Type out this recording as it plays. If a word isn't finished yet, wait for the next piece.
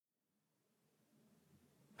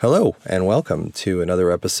Hello, and welcome to another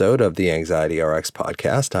episode of the Anxiety RX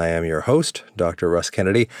podcast. I am your host, Dr. Russ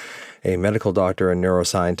Kennedy, a medical doctor and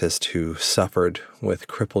neuroscientist who suffered with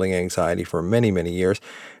crippling anxiety for many, many years,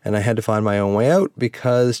 and I had to find my own way out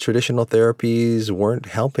because traditional therapies weren't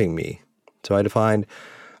helping me. So I had to find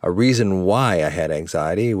a reason why I had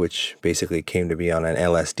anxiety, which basically came to be on an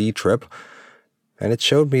LSD trip. And it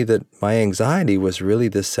showed me that my anxiety was really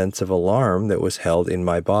this sense of alarm that was held in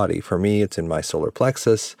my body. For me, it's in my solar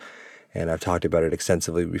plexus, and I've talked about it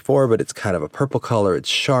extensively before, but it's kind of a purple color. It's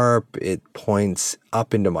sharp. It points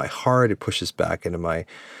up into my heart. It pushes back into my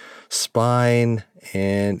spine,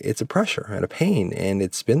 and it's a pressure and a pain, and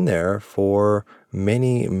it's been there for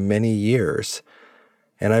many, many years.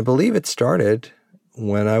 And I believe it started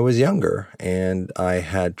when I was younger, and I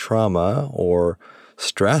had trauma or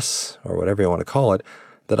stress, or whatever you want to call it,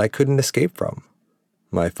 that I couldn't escape from.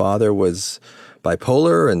 My father was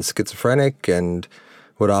bipolar and schizophrenic and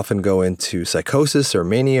would often go into psychosis or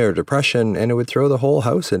mania or depression, and it would throw the whole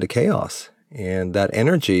house into chaos. And that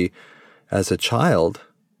energy as a child,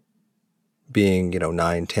 being,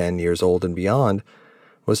 9, 10 years old and beyond,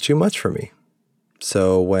 was too much for me.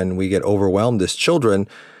 So when we get overwhelmed as children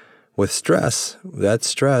with stress, that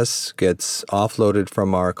stress gets offloaded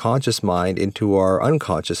from our conscious mind into our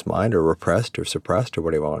unconscious mind, or repressed or suppressed, or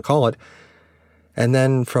whatever you want to call it. And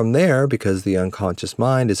then from there, because the unconscious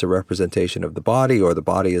mind is a representation of the body, or the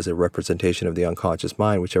body is a representation of the unconscious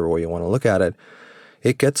mind, whichever way you want to look at it,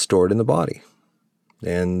 it gets stored in the body.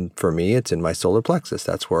 And for me, it's in my solar plexus.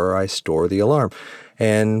 That's where I store the alarm.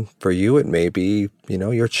 And for you, it may be,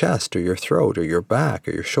 your chest or your throat or your back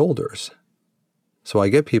or your shoulders. So I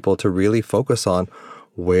get people to really focus on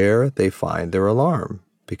where they find their alarm.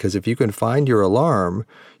 Because if you can find your alarm,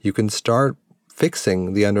 you can start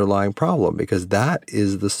fixing the underlying problem, because that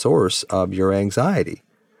is the source of your anxiety.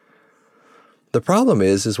 The problem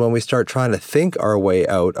is when we start trying to think our way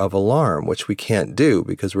out of alarm, which we can't do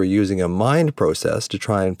because we're using a mind process to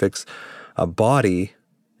try and fix a body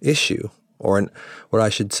issue, or what I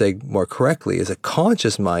should say more correctly is a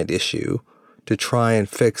conscious mind issue to try and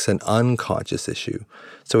fix an unconscious issue.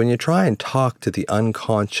 So when you try and talk to the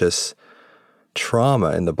unconscious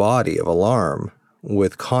trauma in the body of alarm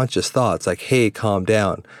with conscious thoughts like, hey, calm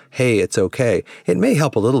down, hey, it's okay, it may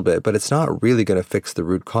help a little bit, but it's not really going to fix the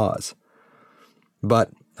root cause.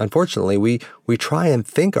 But unfortunately, we try and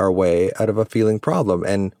think our way out of a feeling problem.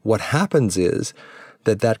 And what happens is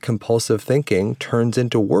that compulsive thinking turns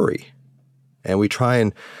into worry. And we try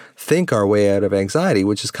and think our way out of anxiety,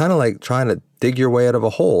 which is kind of like trying to dig your way out of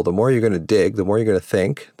a hole. The more you're going to dig, the more you're going to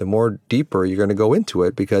think, the more deeper you're going to go into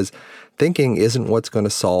it, because thinking isn't what's going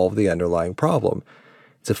to solve the underlying problem.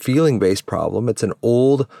 It's a feeling-based problem. It's an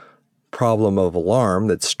old problem of alarm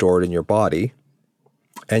that's stored in your body,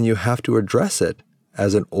 and you have to address it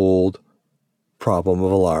as an old problem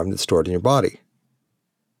of alarm that's stored in your body.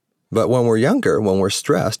 But when we're younger, when we're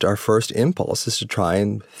stressed, our first impulse is to try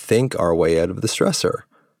and think our way out of the stressor.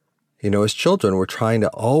 As children, we're trying to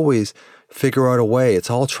always figure out a way. It's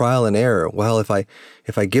all trial and error. Well, if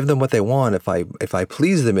I give them what they want, if I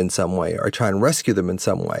please them in some way, or try and rescue them in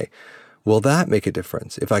some way, will that make a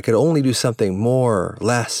difference? If I could only do something more,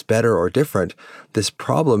 less, better, or different, this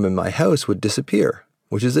problem in my house would disappear,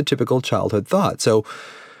 which is a typical childhood thought. So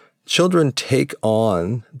children take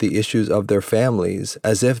on the issues of their families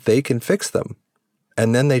as if they can fix them.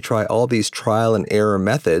 And then they try all these trial and error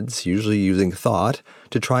methods, usually using thought,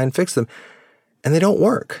 to try and fix them. And they don't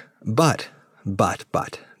work. But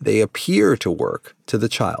they appear to work to the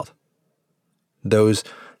child. Those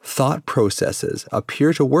thought processes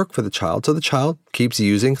appear to work for the child, so the child keeps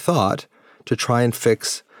using thought to try and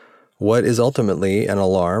fix what is ultimately an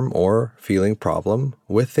alarm or feeling problem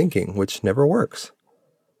with thinking, which never works.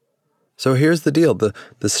 So here's the deal.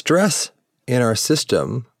 The stress in our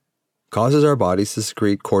system causes our bodies to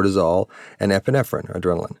secrete cortisol and epinephrine, or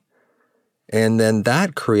adrenaline. And then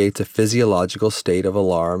that creates a physiological state of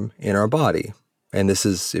alarm in our body. And this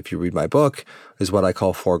is, if you read my book, is what I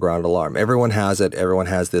call foreground alarm. Everyone has it. Everyone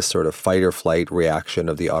has this sort of fight or flight reaction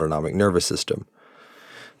of the autonomic nervous system.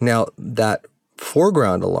 Now, that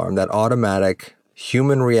foreground alarm, that automatic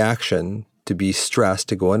human reaction to be stressed,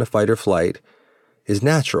 to go into fight or flight, is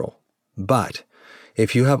natural. But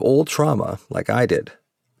if you have old trauma, like I did,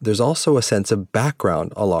 there's also a sense of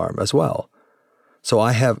background alarm as well. So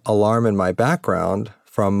I have alarm in my background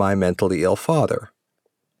from my mentally ill father.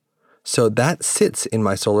 So that sits in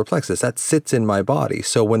my solar plexus, that sits in my body.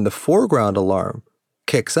 So when the foreground alarm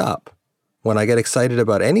kicks up, when I get excited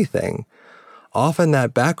about anything, often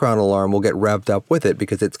that background alarm will get revved up with it,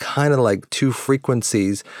 because it's kind of like two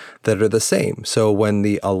frequencies that are the same. So when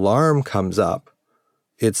the alarm comes up,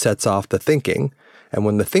 it sets off the thinking. And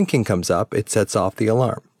when the thinking comes up, it sets off the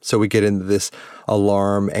alarm. So we get into this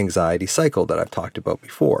alarm anxiety cycle that I've talked about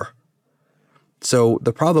before. So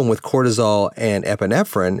the problem with cortisol and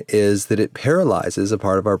epinephrine is that it paralyzes a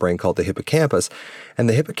part of our brain called the hippocampus. And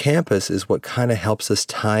the hippocampus is what kind of helps us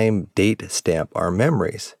time date stamp our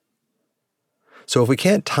memories. So if we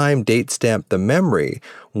can't time date stamp the memory,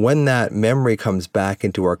 when that memory comes back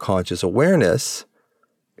into our conscious awareness,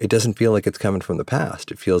 it doesn't feel like it's coming from the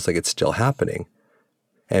past. It feels like it's still happening.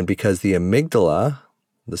 And because the amygdala,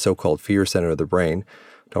 the so-called fear center of the brain,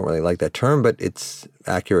 don't really like that term, but it's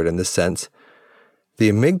accurate in this sense, the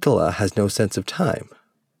amygdala has no sense of time,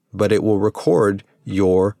 but it will record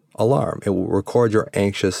your alarm. It will record your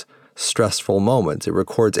anxious, stressful moments. It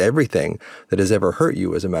records everything that has ever hurt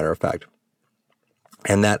you, as a matter of fact.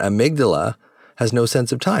 And that amygdala has no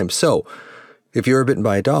sense of time. So if you were bitten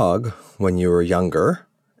by a dog when you were younger,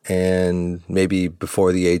 and maybe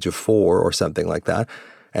before the age of 4 or something like that,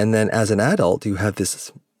 and then as an adult, you have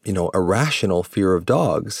this, irrational fear of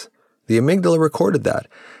dogs, the amygdala recorded that.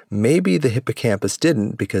 Maybe the hippocampus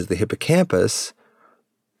didn't, because the hippocampus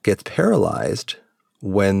gets paralyzed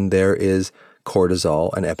when there is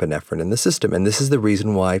cortisol and epinephrine in the system. And this is the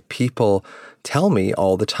reason why people tell me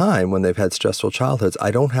all the time when they've had stressful childhoods,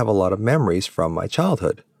 I don't have a lot of memories from my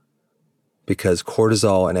childhood. Because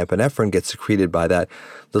cortisol and epinephrine get secreted by that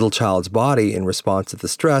little child's body in response to the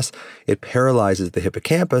stress, it paralyzes the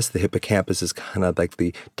hippocampus. The hippocampus is kind of like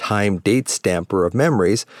the time date stamper of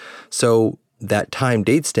memories. So that time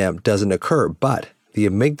date stamp doesn't occur, but the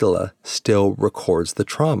amygdala still records the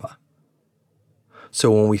trauma.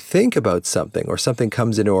 So when we think about something or something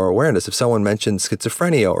comes into our awareness, if someone mentions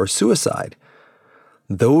schizophrenia or suicide,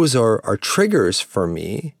 those are triggers for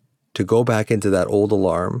me to go back into that old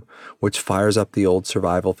alarm, which fires up the old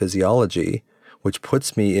survival physiology, which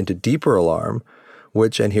puts me into deeper alarm,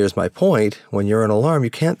 which, and here's my point, when you're in alarm, you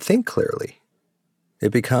can't think clearly. It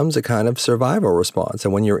becomes a kind of survival response.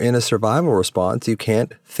 And when you're in a survival response, you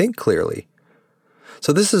can't think clearly.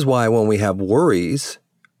 So this is why when we have worries,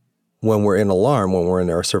 when we're in alarm, when we're in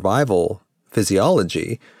our survival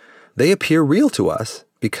physiology, they appear real to us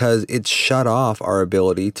because it shut off our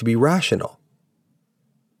ability to be rational.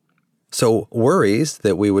 So worries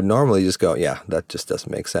that we would normally just go, yeah, that just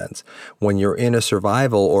doesn't make sense. When you're in a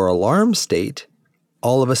survival or alarm state,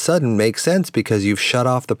 all of a sudden makes sense because you've shut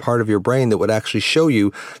off the part of your brain that would actually show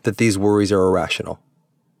you that these worries are irrational.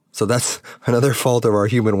 So that's another fault of our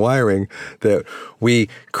human wiring, that we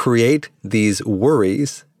create these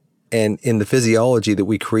worries, and in the physiology that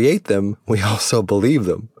we create them, we also believe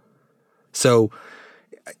them. So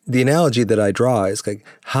the analogy that I draw is like,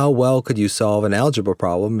 how well could you solve an algebra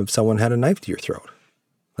problem if someone had a knife to your throat?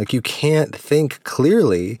 Like, you can't think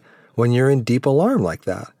clearly when you're in deep alarm like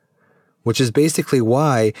that, which is basically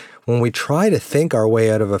why when we try to think our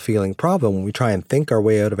way out of a feeling problem, when we try and think our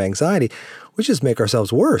way out of anxiety, we just make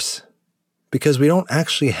ourselves worse because we don't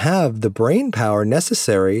actually have the brain power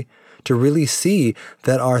necessary to really see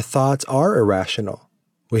that our thoughts are irrational.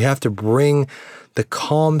 We have to bring the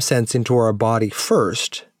calm sense into our body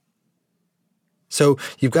first. So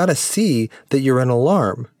you've got to see that you're in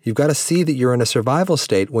alarm. You've got to see that you're in a survival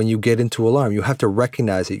state when you get into alarm. You have to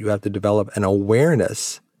recognize it. You have to develop an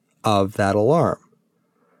awareness of that alarm.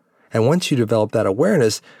 And once you develop that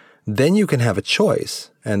awareness, then you can have a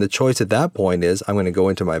choice. And the choice at that point is, I'm going to go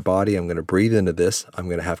into my body. I'm going to breathe into this. I'm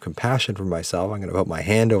going to have compassion for myself. I'm going to put my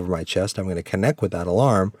hand over my chest. I'm going to connect with that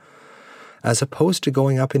alarm, as opposed to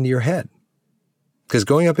going up into your head. Because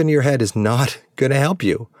going up into your head is not going to help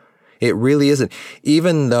you. It really isn't.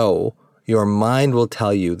 Even though your mind will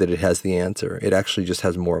tell you that it has the answer, it actually just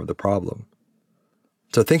has more of the problem.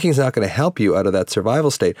 So thinking is not going to help you out of that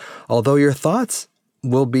survival state, although your thoughts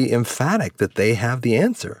will be emphatic that they have the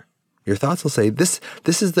answer. Your thoughts will say, this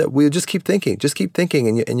is that we'll just keep thinking,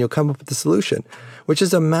 and you'll come up with the solution, which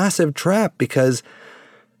is a massive trap because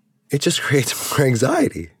it just creates more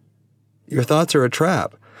anxiety. Your thoughts are a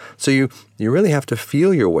trap. So you really have to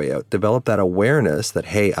feel your way out, develop that awareness that,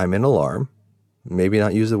 hey, I'm in alarm. Maybe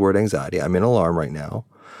not use the word anxiety. I'm in alarm right now.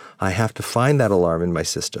 I have to find that alarm in my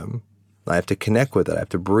system. I have to connect with it. I have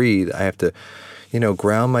to breathe. I have to,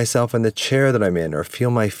 ground myself in the chair that I'm in, or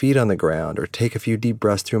feel my feet on the ground, or take a few deep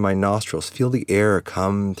breaths through my nostrils, feel the air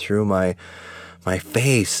come through my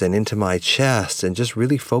face and into my chest, and just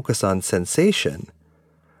really focus on sensation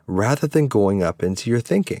rather than going up into your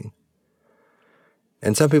thinking.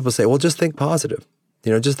 And some people say, well, just think positive.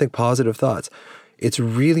 Just think positive thoughts. It's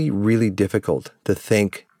really, really difficult to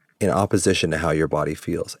think in opposition to how your body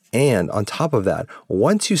feels. And on top of that,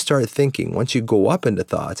 once you start thinking, once you go up into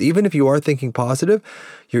thoughts, even if you are thinking positive,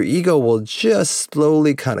 your ego will just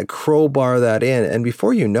slowly kind of crowbar that in. And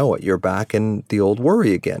before you know it, you're back in the old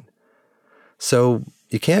worry again. So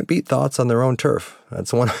you can't beat thoughts on their own turf.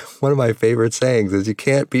 That's one of my favorite sayings is you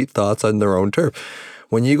can't beat thoughts on their own turf.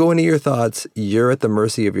 When you go into your thoughts, you're at the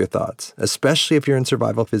mercy of your thoughts, especially if you're in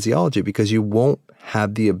survival physiology, because you won't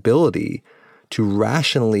have the ability to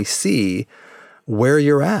rationally see where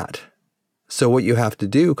you're at. So what you have to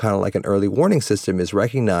do, kind of like an early warning system, is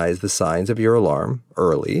recognize the signs of your alarm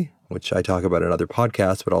early, which I talk about in other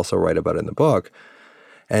podcasts, but also write about in the book,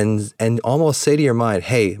 and almost say to your mind,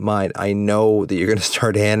 hey, mind, I know that you're going to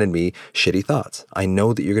start handing me shitty thoughts. I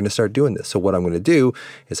know that you're going to start doing this. So what I'm going to do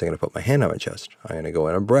is I'm going to put my hand on my chest. I'm going to go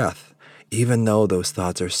in a breath. Even though those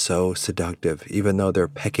thoughts are so seductive, even though they're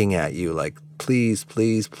pecking at you like, please,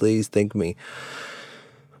 please, please think me.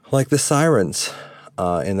 Like the sirens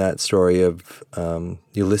in that story of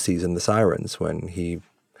Ulysses and the sirens, when he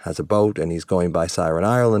has a boat and he's going by Siren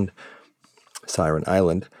Island,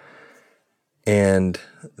 and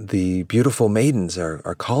the beautiful maidens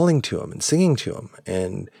are calling to him and singing to him,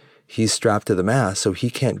 and he's strapped to the mast, so he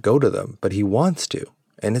can't go to them, but he wants to.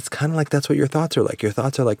 And it's kind of like that's what your thoughts are like. Your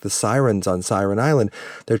thoughts are like the sirens on Siren Island.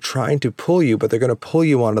 They're trying to pull you, but they're going to pull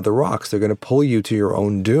you onto the rocks. They're going to pull you to your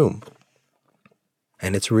own doom.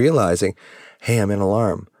 And it's realizing, hey, I'm in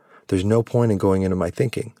alarm. There's no point in going into my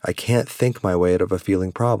thinking. I can't think my way out of a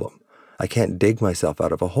feeling problem. I can't dig myself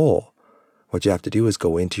out of a hole. What you have to do is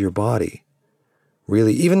go into your body.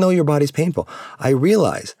 Really, even though your body's painful, I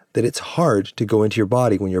realize that it's hard to go into your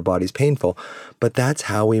body when your body's painful, but that's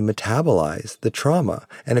how we metabolize the trauma.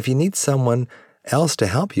 And if you need someone else to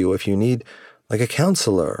help you, if you need like a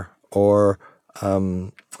counselor or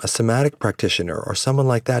a somatic practitioner or someone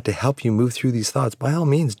like that to help you move through these thoughts, by all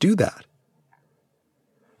means, do that.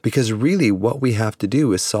 Because really what we have to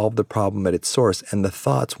do is solve the problem at its source, and the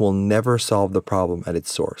thoughts will never solve the problem at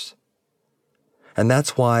its source. And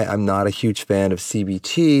that's why I'm not a huge fan of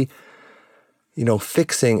CBT,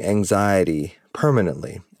 fixing anxiety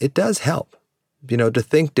permanently. It does help, to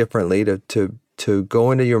think differently, to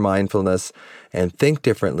go into your mindfulness and think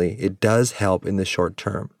differently. It does help in the short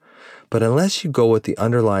term. But unless you go with the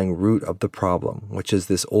underlying root of the problem, which is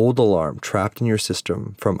this old alarm trapped in your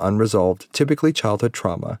system from unresolved, typically childhood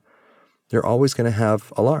trauma, you're always going to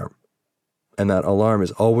have alarm. And that alarm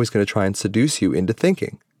is always going to try and seduce you into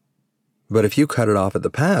thinking. But if you cut it off at the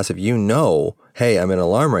pass, if you know, hey, I'm in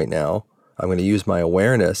alarm right now, I'm going to use my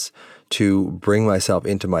awareness to bring myself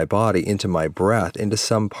into my body, into my breath, into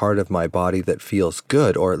some part of my body that feels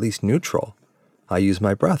good or at least neutral. I use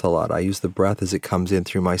my breath a lot. I use the breath as it comes in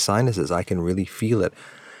through my sinuses. I can really feel it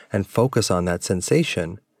and focus on that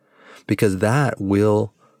sensation because that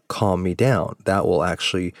will calm me down. That will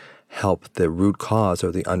actually help the root cause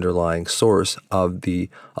or the underlying source of the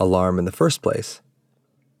alarm in the first place.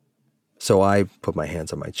 So I put my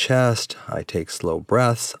hands on my chest, I take slow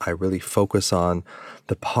breaths, I really focus on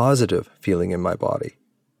the positive feeling in my body.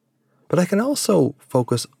 But I can also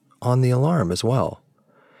focus on the alarm as well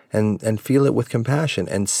and feel it with compassion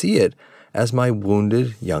and see it as my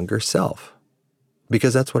wounded younger self.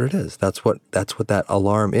 Because that's what it is. That's what that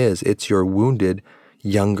alarm is. It's your wounded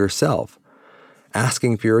younger self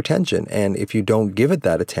asking for your attention. And if you don't give it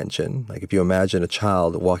that attention, like if you imagine a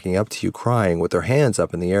child walking up to you crying with their hands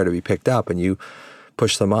up in the air to be picked up and you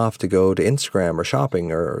push them off to go to Instagram or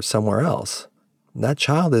shopping or somewhere else, that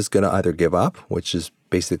child is going to either give up, which is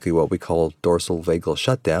basically what we call dorsal vagal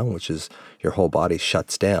shutdown, which is your whole body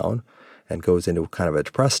shuts down and goes into kind of a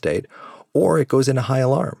depressed state, or it goes into high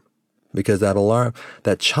alarm. Because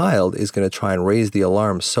that child is going to try and raise the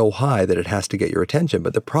alarm so high that it has to get your attention.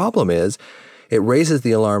 But the problem is, it raises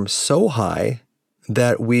the alarm so high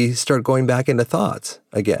that we start going back into thoughts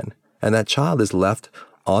again. And that child is left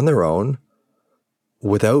on their own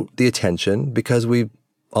without the attention because we've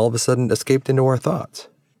all of a sudden escaped into our thoughts.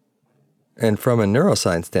 And from a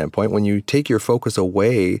neuroscience standpoint, when you take your focus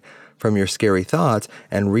away from your scary thoughts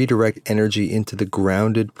and redirect energy into the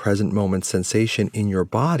grounded present moment sensation in your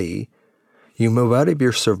body, you move out of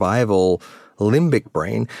your survival limbic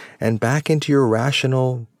brain and back into your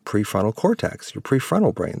rational prefrontal cortex, your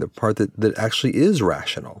prefrontal brain, the part that actually is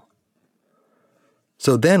rational.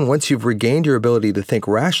 So then once you've regained your ability to think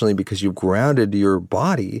rationally because you've grounded your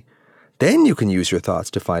body, then you can use your thoughts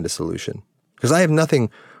to find a solution. Because I have nothing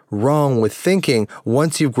wrong with thinking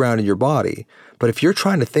once you've grounded your body. But if you're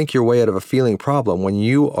trying to think your way out of a feeling problem when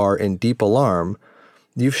you are in deep alarm,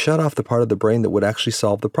 you've shut off the part of the brain that would actually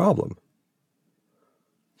solve the problem.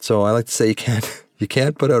 So I like to say You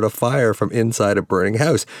can't put out a fire from inside a burning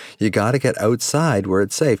house. You got to get outside where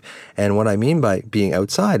it's safe. And what I mean by being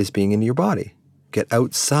outside is being in your body. Get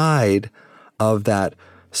outside of that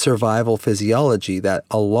survival physiology, that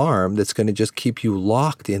alarm that's going to just keep you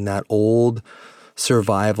locked in that old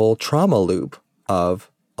survival trauma loop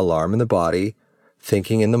of alarm in the body,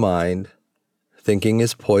 thinking in the mind, thinking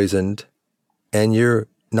is poisoned, and you're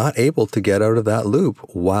not able to get out of that loop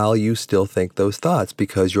while you still think those thoughts,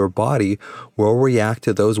 because your body will react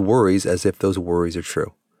to those worries as if those worries are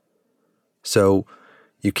true. So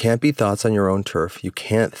you can't be thoughts on your own turf. You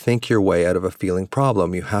can't think your way out of a feeling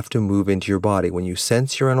problem. You have to move into your body. When you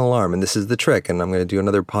sense you're in alarm, and this is the trick, and I'm going to do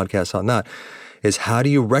another podcast on that, is how do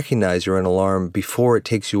you recognize you're in alarm before it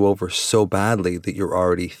takes you over so badly that you're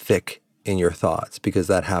already thick in your thoughts? Because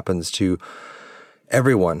that happens to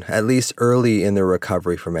everyone, at least early in their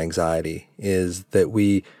recovery from anxiety, is that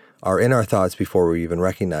we are in our thoughts before we even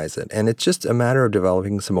recognize it. And it's just a matter of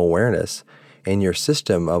developing some awareness in your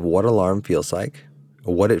system of what alarm feels like,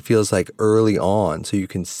 what it feels like early on, so you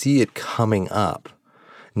can see it coming up.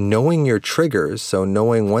 Knowing your triggers, so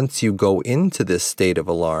knowing once you go into this state of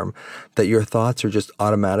alarm that your thoughts are just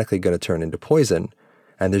automatically going to turn into poison,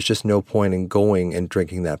 and there's just no point in going and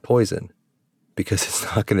drinking that poison because it's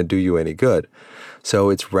not going to do you any good. So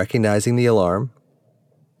it's recognizing the alarm,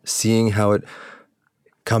 seeing how it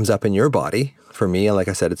comes up in your body. For me, like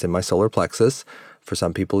I said, it's in my solar plexus. For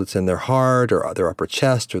some people, it's in their heart or their upper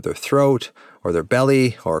chest or their throat or their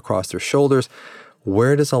belly or across their shoulders.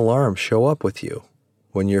 Where does alarm show up with you?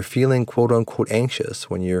 When you're feeling quote unquote anxious,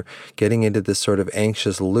 when you're getting into this sort of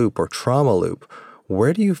anxious loop or trauma loop,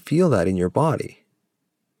 where do you feel that in your body?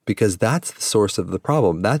 Because that's the source of the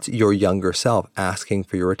problem. That's your younger self asking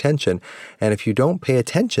for your attention. And if you don't pay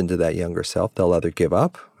attention to that younger self, they'll either give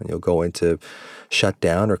up and you'll go into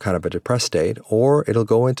shutdown or kind of a depressed state, or it'll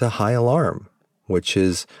go into high alarm, which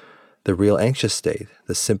is the real anxious state,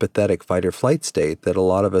 the sympathetic fight or flight state that a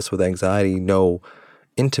lot of us with anxiety know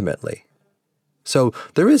intimately. So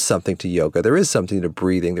there is something to yoga, there is something to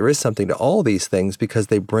breathing, there is something to all these things because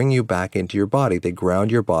they bring you back into your body. They ground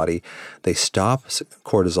your body, they stop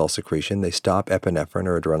cortisol secretion, they stop epinephrine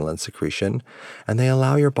or adrenaline secretion, and they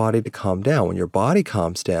allow your body to calm down. When your body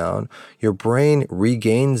calms down, your brain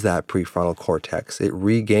regains that prefrontal cortex. It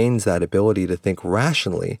regains that ability to think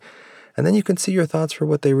rationally, and then you can see your thoughts for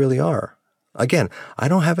what they really are. Again, I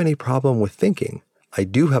don't have any problem with thinking. I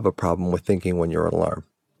do have a problem with thinking when you're in alarm,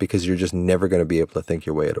 because you're just never going to be able to think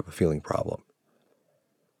your way out of a feeling problem.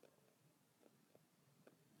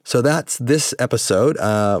 So that's this episode.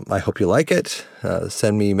 I hope you like it.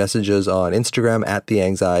 Send me messages on Instagram at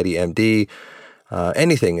TheAnxietyMD.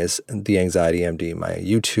 Anything is The Anxiety MD, my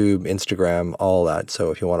YouTube, Instagram, all that. So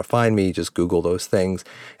if you want to find me, just Google those things.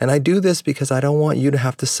 And I do this because I don't want you to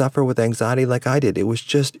have to suffer with anxiety like I did.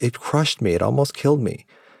 It crushed me. It almost killed me.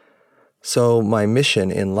 So my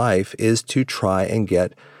mission in life is to try and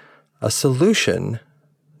get a solution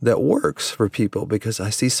that works for people, because I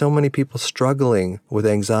see so many people struggling with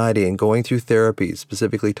anxiety and going through therapies,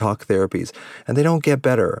 specifically talk therapies, and they don't get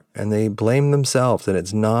better and they blame themselves. And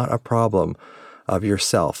it's not a problem of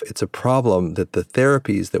yourself. It's a problem that the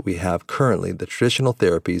therapies that we have currently, the traditional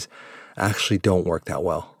therapies, actually don't work that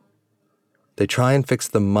well. They try and fix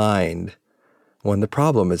the mind when the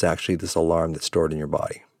problem is actually this alarm that's stored in your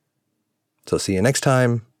body. So see you next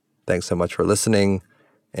time. Thanks so much for listening.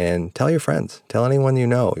 And tell your friends, tell anyone you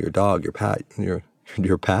know, your dog, your pet, your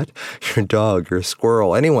dog, your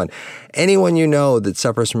squirrel, anyone you know that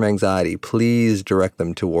suffers from anxiety, please direct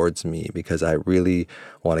them towards me, because I really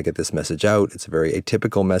want to get this message out. It's a very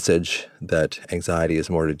atypical message that anxiety is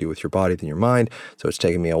more to do with your body than your mind. So it's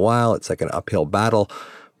taken me a while. It's like an uphill battle,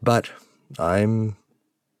 but I'm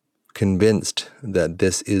convinced that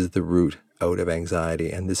this is the root out of anxiety,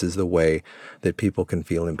 and this is the way that people can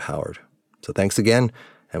feel empowered. So thanks again,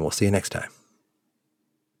 and we'll see you next time.